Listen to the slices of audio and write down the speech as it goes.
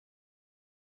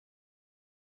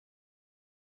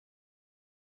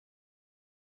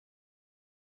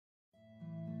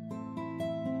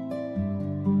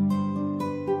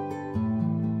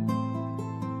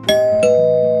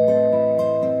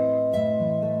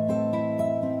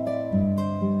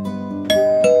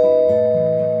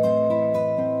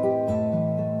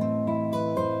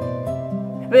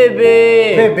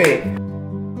بيبي بيبي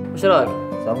وش رايك؟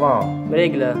 صباح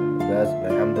مريقلة بس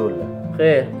الحمد لله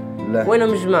خير. لا وينهم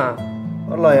الجماعة؟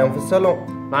 والله يوم في الصالون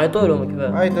ما عيطولهم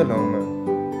كذا. عيط لهم.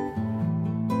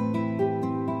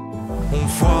 On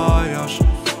voyage,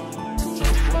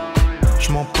 je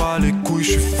m'en bats les couilles,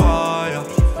 je suis fire.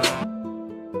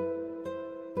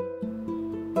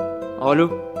 الو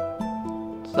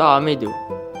ساعة ميدو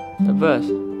لاباس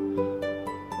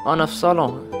انا في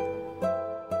الصالون.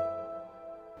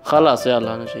 خلاص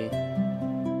يلا انا جاي.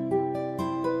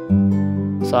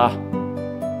 صح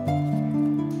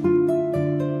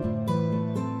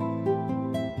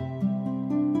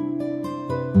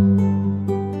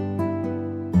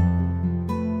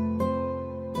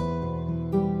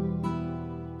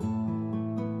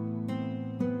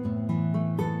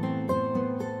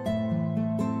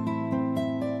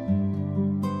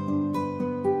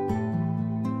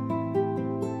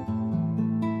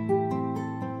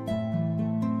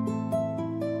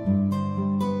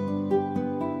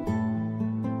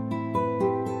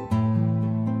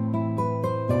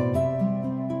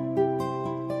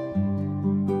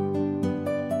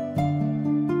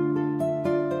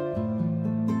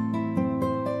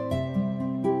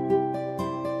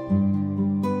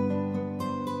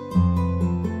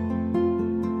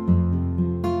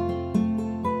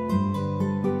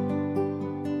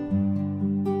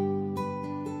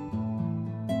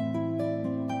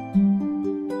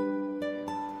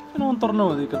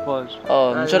نطرنو ذيك الباج.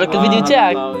 نشارك الفيديو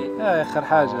تاعك. يا اخر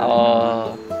حاجه.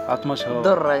 عاد مشهور.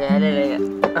 درة يا علي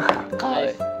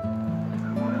قاي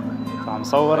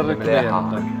مصور لك ليه.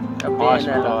 عاش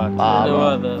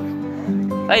هذا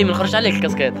اي ما نخرج عليك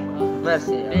الكاسكيت.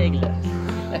 ميرسي. ريقلة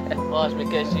واش ما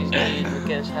كانش شي جديد ما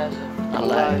كانش حاجه.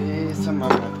 الله يسمع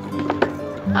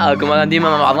هاكم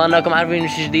ديما مع بعضنا راكم عارفين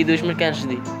وش جديد وش ما كانش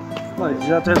جديد. والله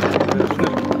جا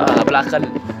تعرف بالعقل.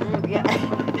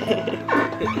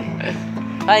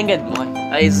 هاي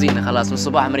نقدموا هاي الزينة خلاص من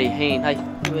الصباح مريحين. هاي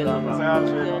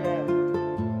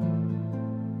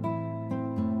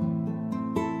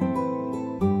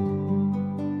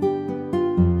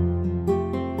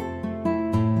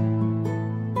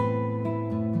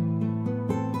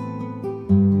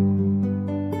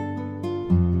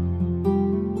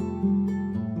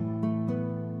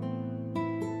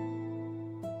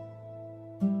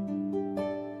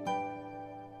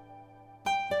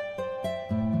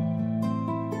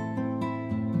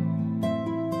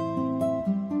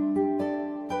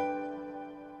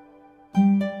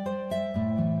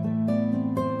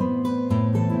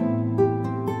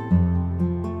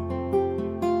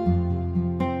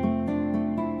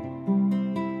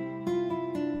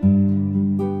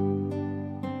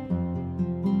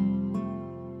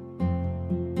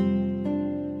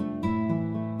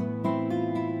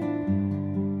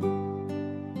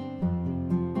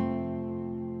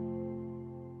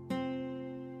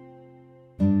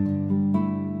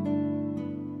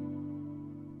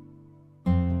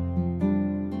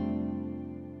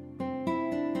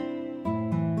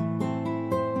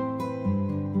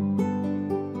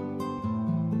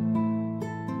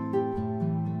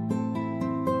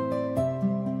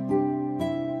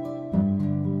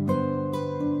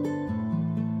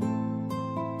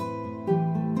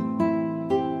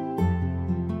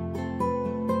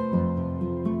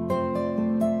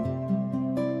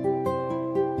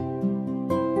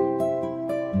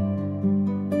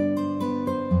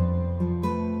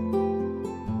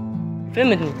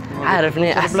فهمتني.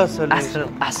 عارفني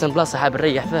احسن بلاصه حاب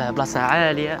نريح فيها، بلاصه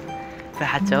عاليه فيها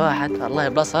حتى واحد. والله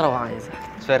بلاصه روعه يا زلمه.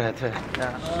 تفرهد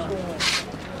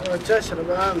تشرب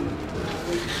عم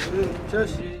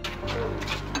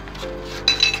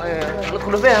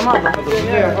ندخلوا فيها مرة.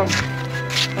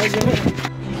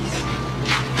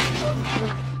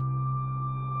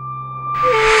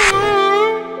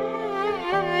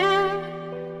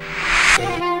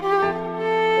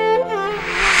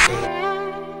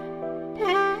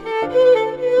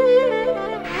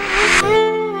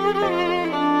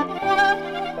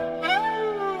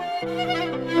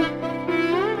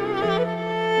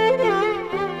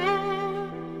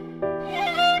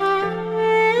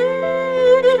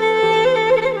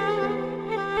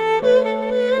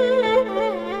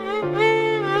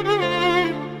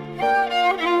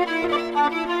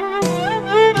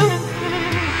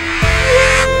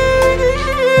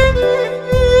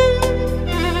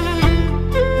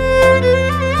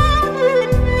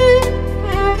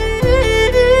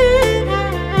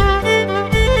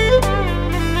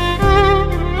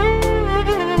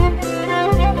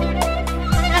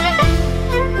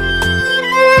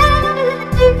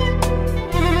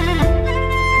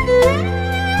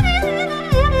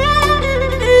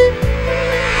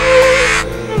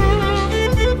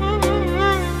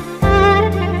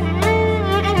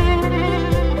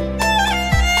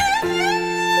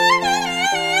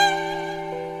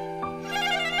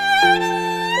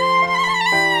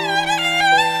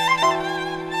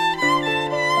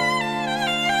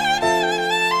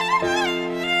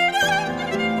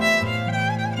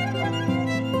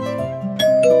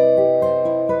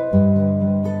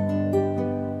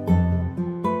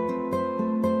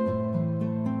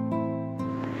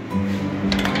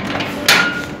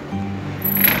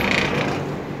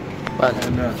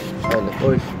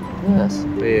 وش؟ بس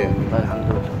ايه والله الحمد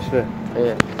لله. ايش فيه؟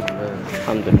 ايه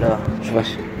الحمد لله. ايش باش؟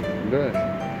 باش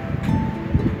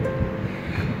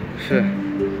ايش فيه؟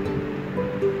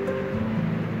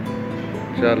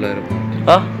 ان شاء الله يا رب.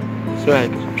 سمعك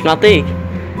مش نعطيك.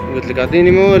 قلت لك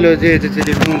اعطيني مول زيت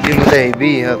التليفون ديما لاهي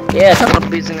بيه هذا. يا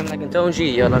ربي يزين منك انت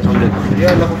ونجي. يلا نجي.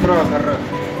 يلا خفراك الراس.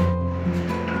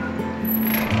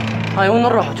 هاي وين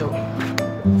نروحوا تو؟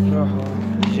 روحوا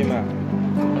الجماعة.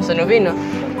 نستنوا فينا.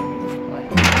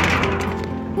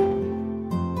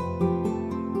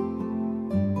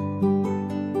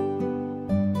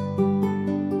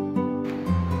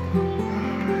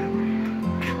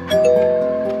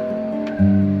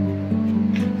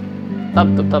 طب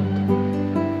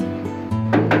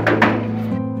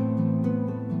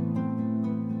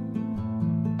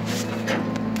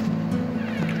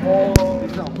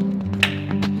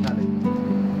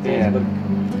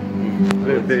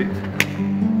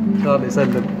ان شاء الله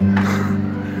يسلم.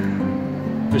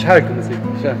 مش حالكم نسيت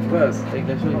شاف بس هيك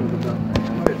شو الحمد لله.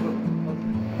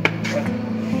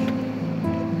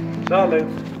 ان شاء الله.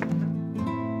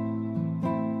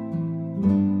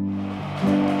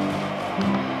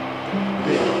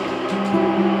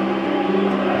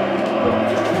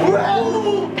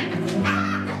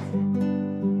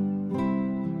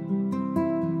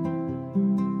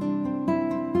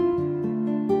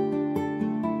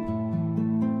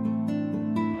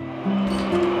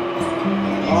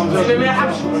 ما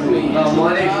يحبش. السلام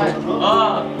عليكم.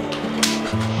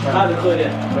 هذا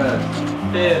خويا.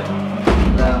 خير.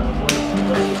 لا.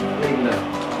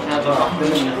 هذا راح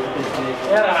منك.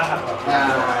 يا راح.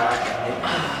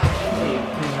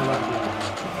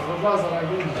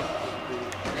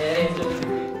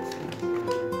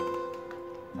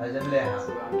 هذا مليحة.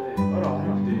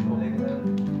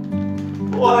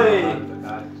 وي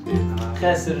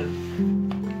خاسر.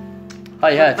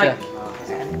 هاي هات.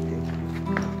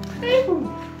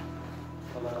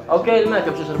 اوكي الماء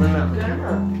كيف تشرب الماء؟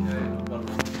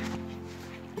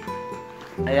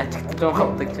 اي تكتب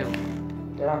خط تكتب.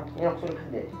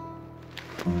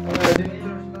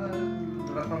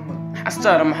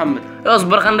 استار محمد.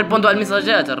 اصبر خلينا نريبوندو على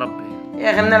المساجات يا ربي.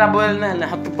 يا اخي نلعبوا هنا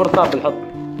نحط البورتابل حط.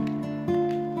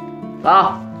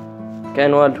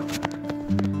 كان والو.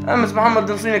 امس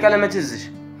محمد نصينك على ما تهزش.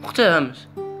 وقتها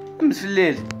امس في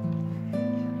الليل.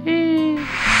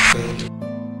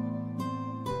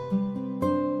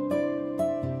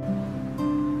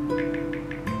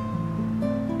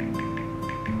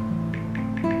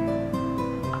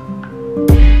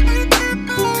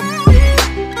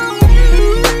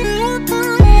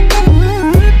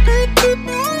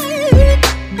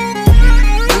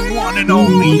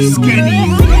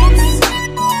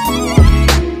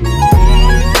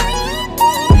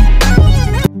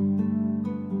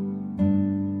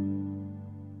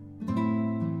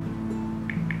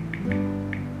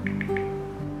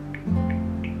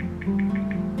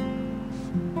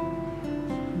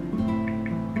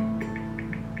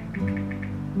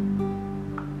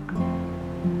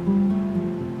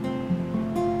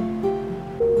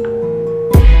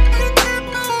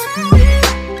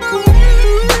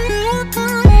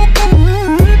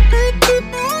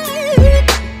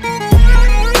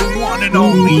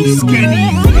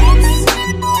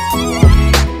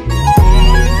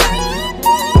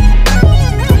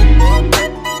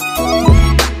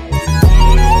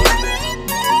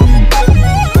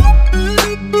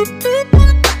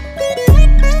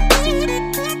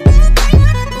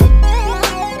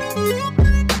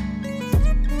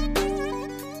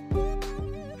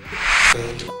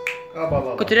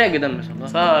 كنت راقد امس والله.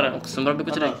 صار اقسم بربي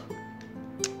كنت راقد.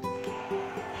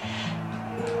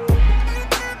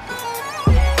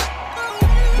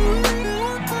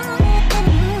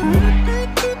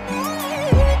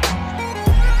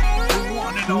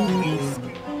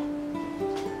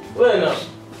 وينه؟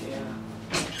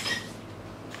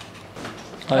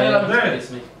 يلا بعد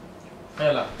اسمي.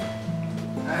 يلا.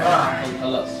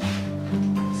 خلاص.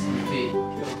 في.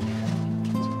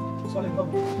 صلي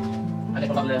قبل.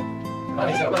 عليك قبل.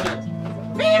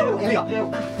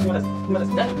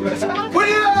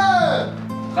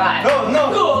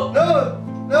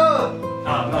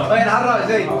 وين الحراج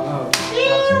زي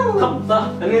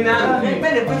خبطة اني نعم من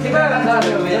كنت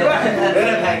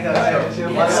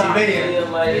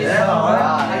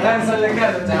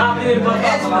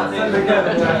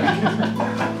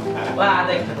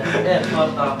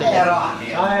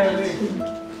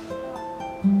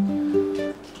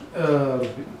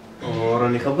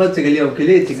راني خبطتك اليوم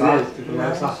كليتك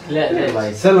صح. لا الله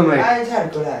يسلمك. هاي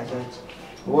تعرف ولا هاي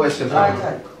هو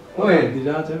الشباب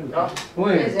وين؟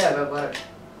 وين؟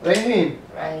 رايحين؟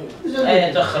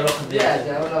 ايه تأخر وقت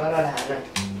والله غير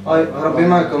اي ربي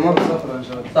معكم. صفرة ان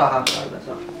شاء الله. صح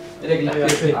رجلك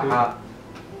فيك.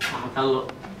 الله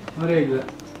رجلة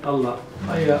الله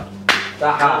هيا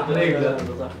صح رجلة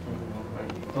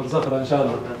صفرة ان شاء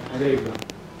الله. رجلة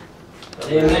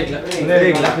رجلك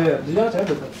رجلة خير دجاج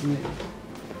عدد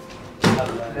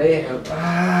ريحوا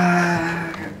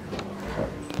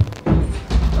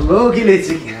ابوك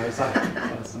ليتك. صح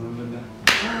قسما بالله.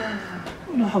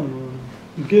 نحن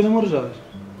يمكن ما رجعش.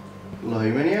 والله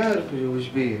ماني عارف وش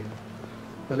بيه.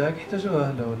 فلاك احتاجوا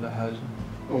اهله ولا حاجة.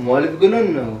 وما اللي تقول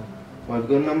لنا ما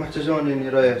تقول لنا محتاجون اني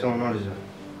رايح تو نرجع.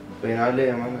 باين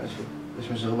عليه ما نشوف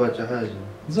ليش مش غبات شي حاجة.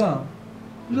 زعم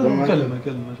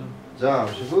كلمة زعم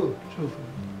شوفوه. شوف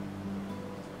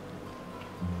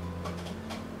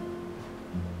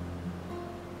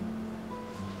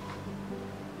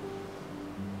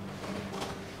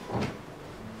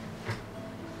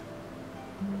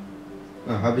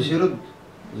حابش يرد.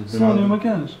 صوني ما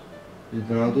كانش.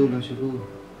 جد نعطوا له شوفوه.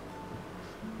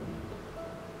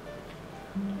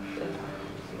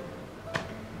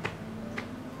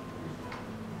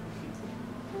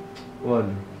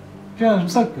 والله كان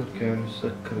مسكر. كان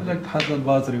مسكر. لك تحط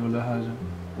الباتري ولا حاجة.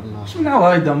 الله. مش من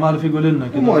عوايده مالف يقول لنا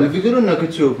كذا. مالف يقولوا انك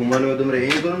تشوفوا مالف ما دام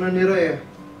رايحين يقولوا اني رايح.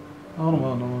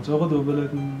 انا تاخذوا بالك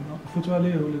فوتوا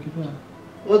عليه ولا كيفاه.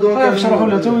 غدوة كيف شرحوا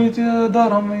له توي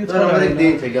دارهم يتفرجوا. دارهم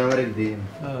راقدين تلقاهم راقدين.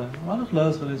 ما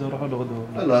خلاص خليته يروحوا له غدوة.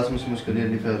 خلاص مش مشكلة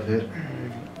اللي فيها خير.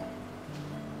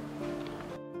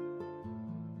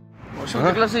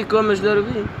 شفت كلاسيكو مش داروا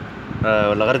فيه.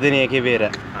 والله غير دنيا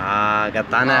كبيرة.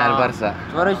 قطعناها البرسا.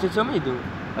 تفرجت سميدو.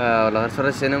 والله غير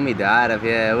فرش انا وميدو عارف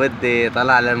يا ودي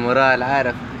طلع للمورال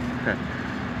عارف.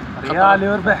 ريالي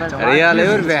وربحته. ريالي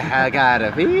وربح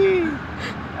عارف.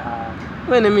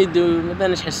 وين ميدو ما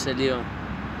بانش حسه اليوم.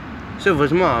 شوف يا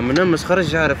جماعة من امس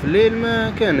خرج عارف الليل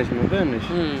ما كانش.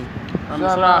 انا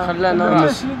صراحة خلانا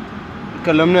امس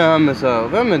كلمناه امس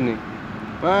فهمتني.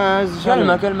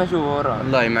 ما كلمة شوف وراه.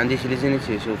 والله ما عنديش اللي زين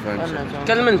شيء شوف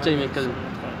كلم انت يمين كلم.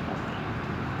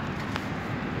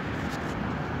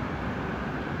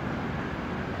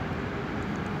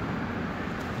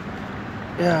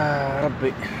 يا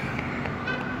ربي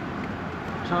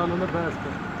ان شاء الله نبقى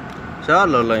ان شاء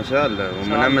الله والله ان شاء الله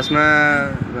ومن امس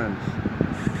ما بانش.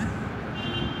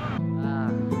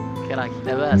 كراك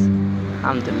لاباس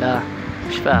الحمد لله.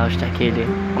 وش فيها وش تحكي لي؟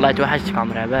 والله توحشتك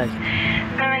عمري عبالي.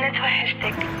 أنا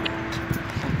توحشتك.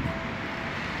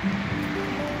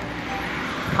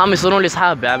 هم يصيرون لي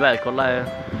صحابي عبالك والله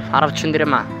عرفت شو ندير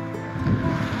معه.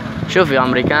 شوف يا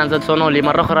عمري كان زاد صونوا لي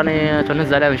مرة أخرى راني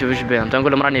تنزل عليهم نشوف ايش بيهم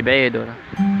تنقول لهم راني بعيد ولا.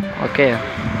 اوكي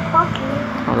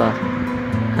خلاص.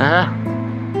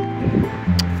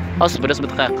 اصبر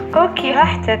دقيقة. أوكي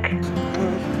راحتك.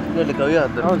 قال لك وياه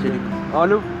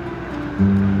الو.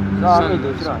 لا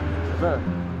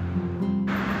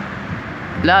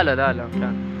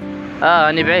كان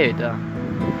أنا بعيد.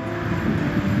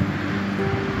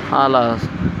 خلاص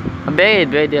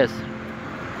بعيد ياسر.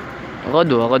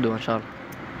 غدوة إن شاء الله.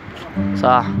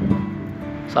 صح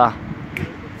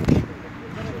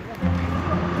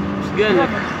ايش قال لك؟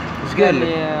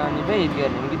 يعني بعيد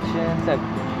قال لي ما قلتش نتلاقى.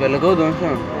 قال لك غدوة ان شاء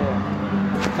الله.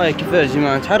 هاي كيفاش يا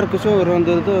جماعة تحركوا صور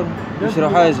دور يشروا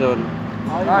حاجة ولا؟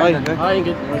 هاي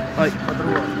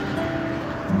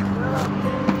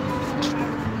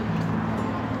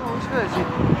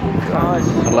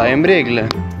والله يمريق له.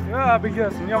 يا ابي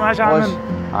قاسم اليوم عاش عامل.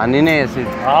 عنينا يا سيدي.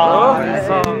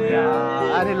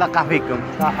 انا نلقح فيكم.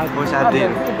 وش عدين؟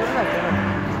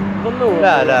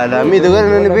 لا ميدو قال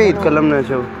لنا بعيد كلمنا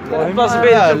شوف. بس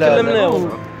بعيد كلمناه.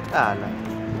 لا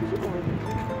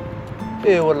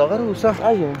ايه والله غير هو صح.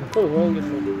 ايوه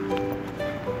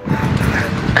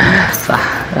صح.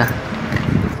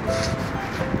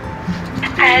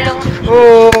 ألو.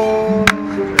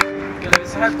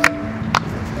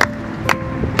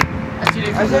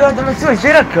 عشان هذا ما تسويش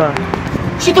شركة.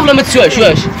 شو طفلة ما تسواش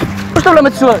واش؟ وش طفلة ما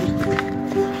تسواش؟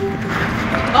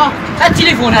 هات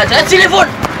التليفون هات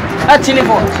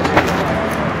التليفون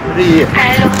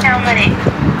ريح. ألو نعمل إيه؟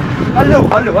 هلو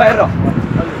هاي راه.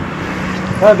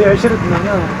 هذه عشرتنا.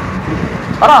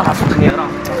 راها صدقني راها.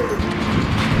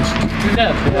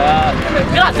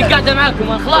 كرهتك قاعدة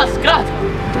معاكم خلاص كرهتك.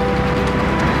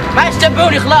 ما عادش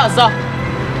تتبعوني خلاص.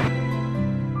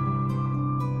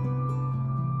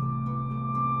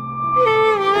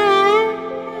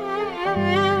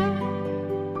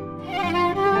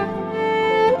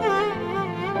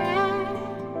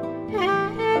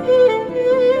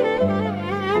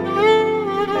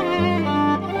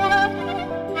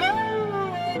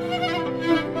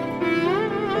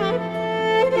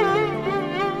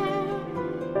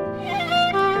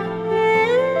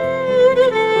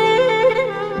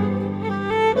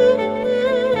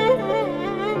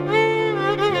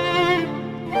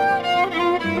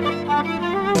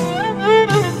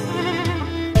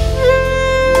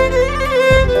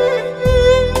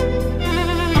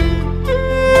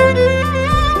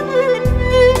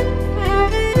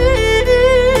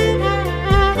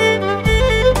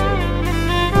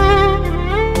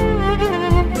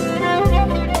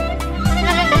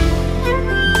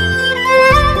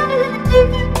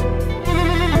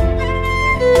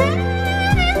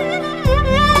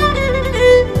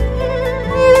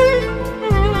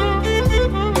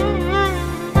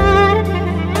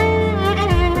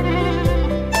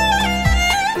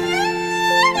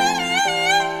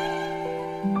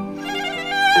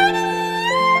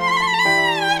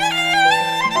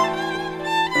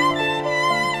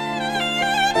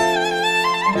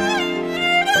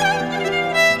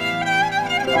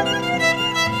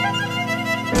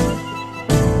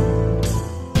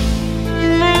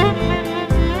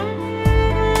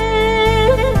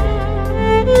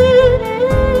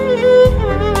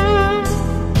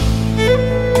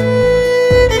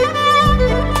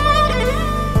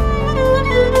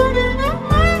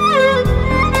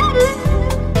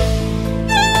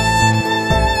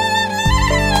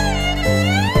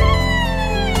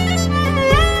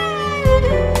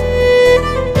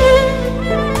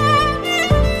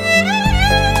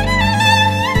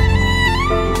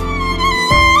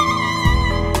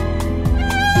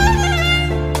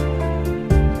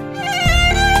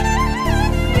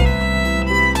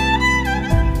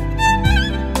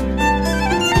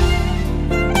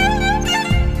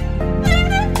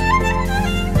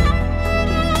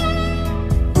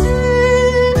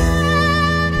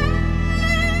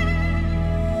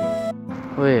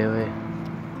 وي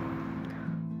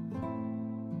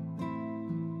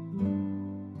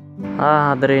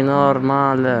هضري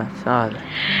نورمال سهل.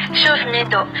 شوف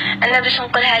ميدو، انا باش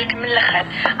نقولها لك من الاخر،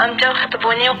 جاو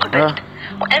خطبوني وقبلت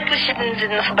وانت باش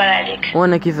نزيد نصبر عليك.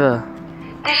 وانا كيفاه؟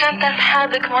 ديجا انت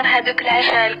صحابك من هذوك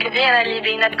العشاء الكبيره اللي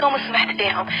بيناتكم وسمحت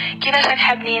فيهم، كيفاش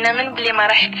تحبني انا من بلي ما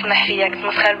راح تسمح فيا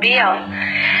تمسخر بيا؟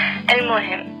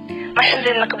 المهم ماش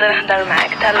نزيد نقدر نهضر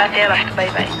معاك، تهلا في روحك، باي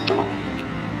باي.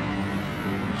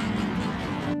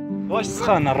 واش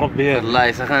سخانه الربي؟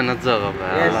 والله سخانه تزغب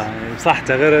والله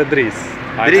بصحته غير دريس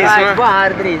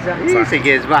بحر دريس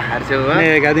سكيت بحر شوف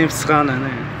قاعدين في السخانه هنا.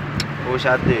 واش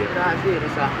عدير؟ راح دير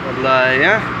صح والله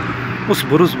يا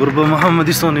اصبر با محمد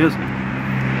يصوني اصبر.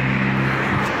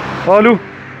 الو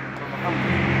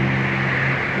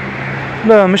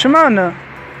لا مش معنا.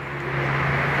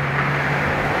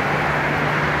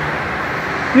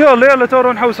 يلا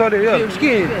تورو نحوس عليه يلا.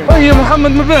 مسكين اي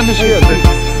محمد ما بانش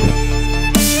يلا.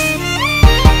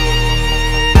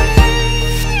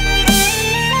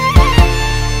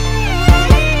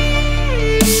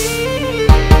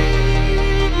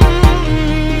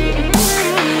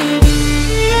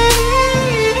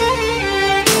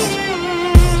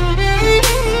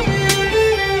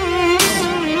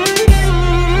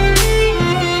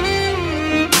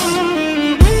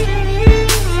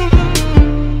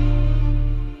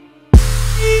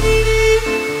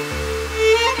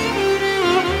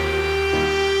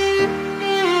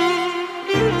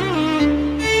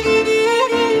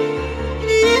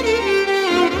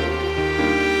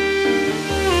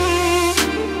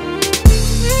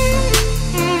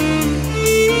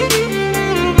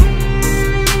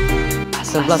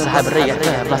 بلاصة حاب الريح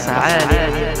فيها بلاصة عالية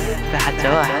فيها حتى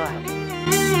واحد.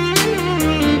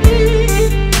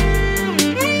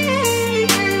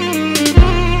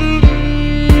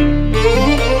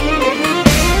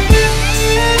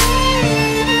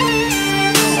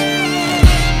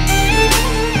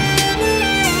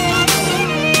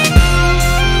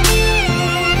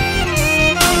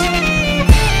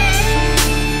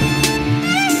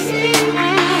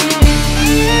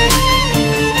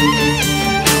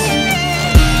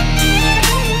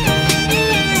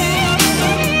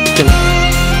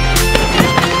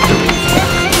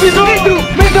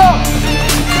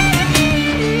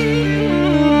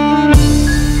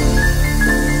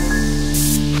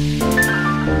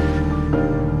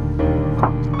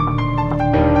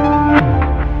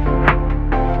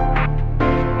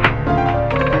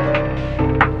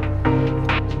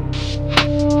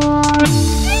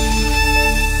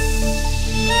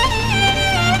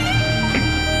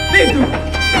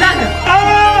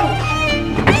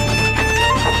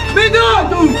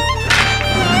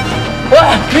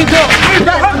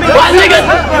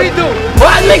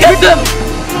 واحد مقدم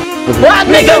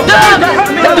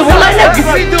كذب والله ينقص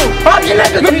راجل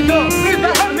ينقص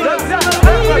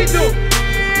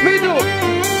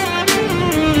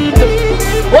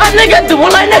واحد مقدم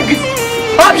والله ينقص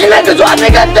راجل ينقص واحد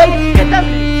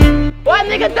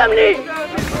مقدم لي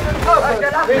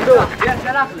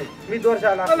ميدو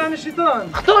ارجع العقل. طلع من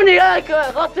الشيطان. اخطوني ياك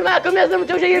غلطت معكم يا زلمه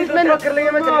انتوا جايين منه. فكر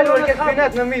الايامات الحلوه اللي كانت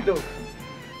بيناتنا ميدو.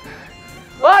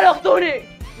 ولا اخطوني.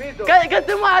 ميدو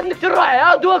قدم واحد انك تروحي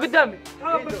ها دوا قدامي.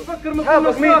 فكر ما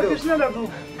حابك ميدو. ايش نلعبوا؟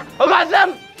 اقعد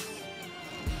ذنب.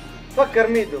 فكر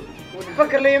ميدو.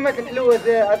 فكر الايامات الحلوه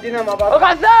عديناها مع بعض.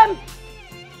 اقعد ذنب.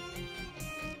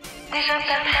 ديجا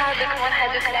نحاضركم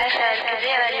هذوك العشاء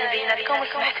الكبيرة اللي بيناتكم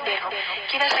وسمحت بيهم.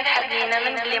 كيفاش راك حابين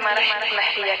من بلي ما راحش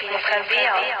تسمح فيا كنت مسخر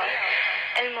بيا.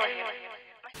 المهم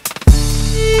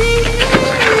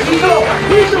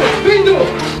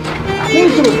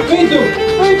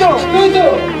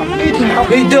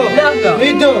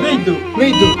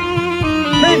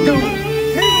ميدو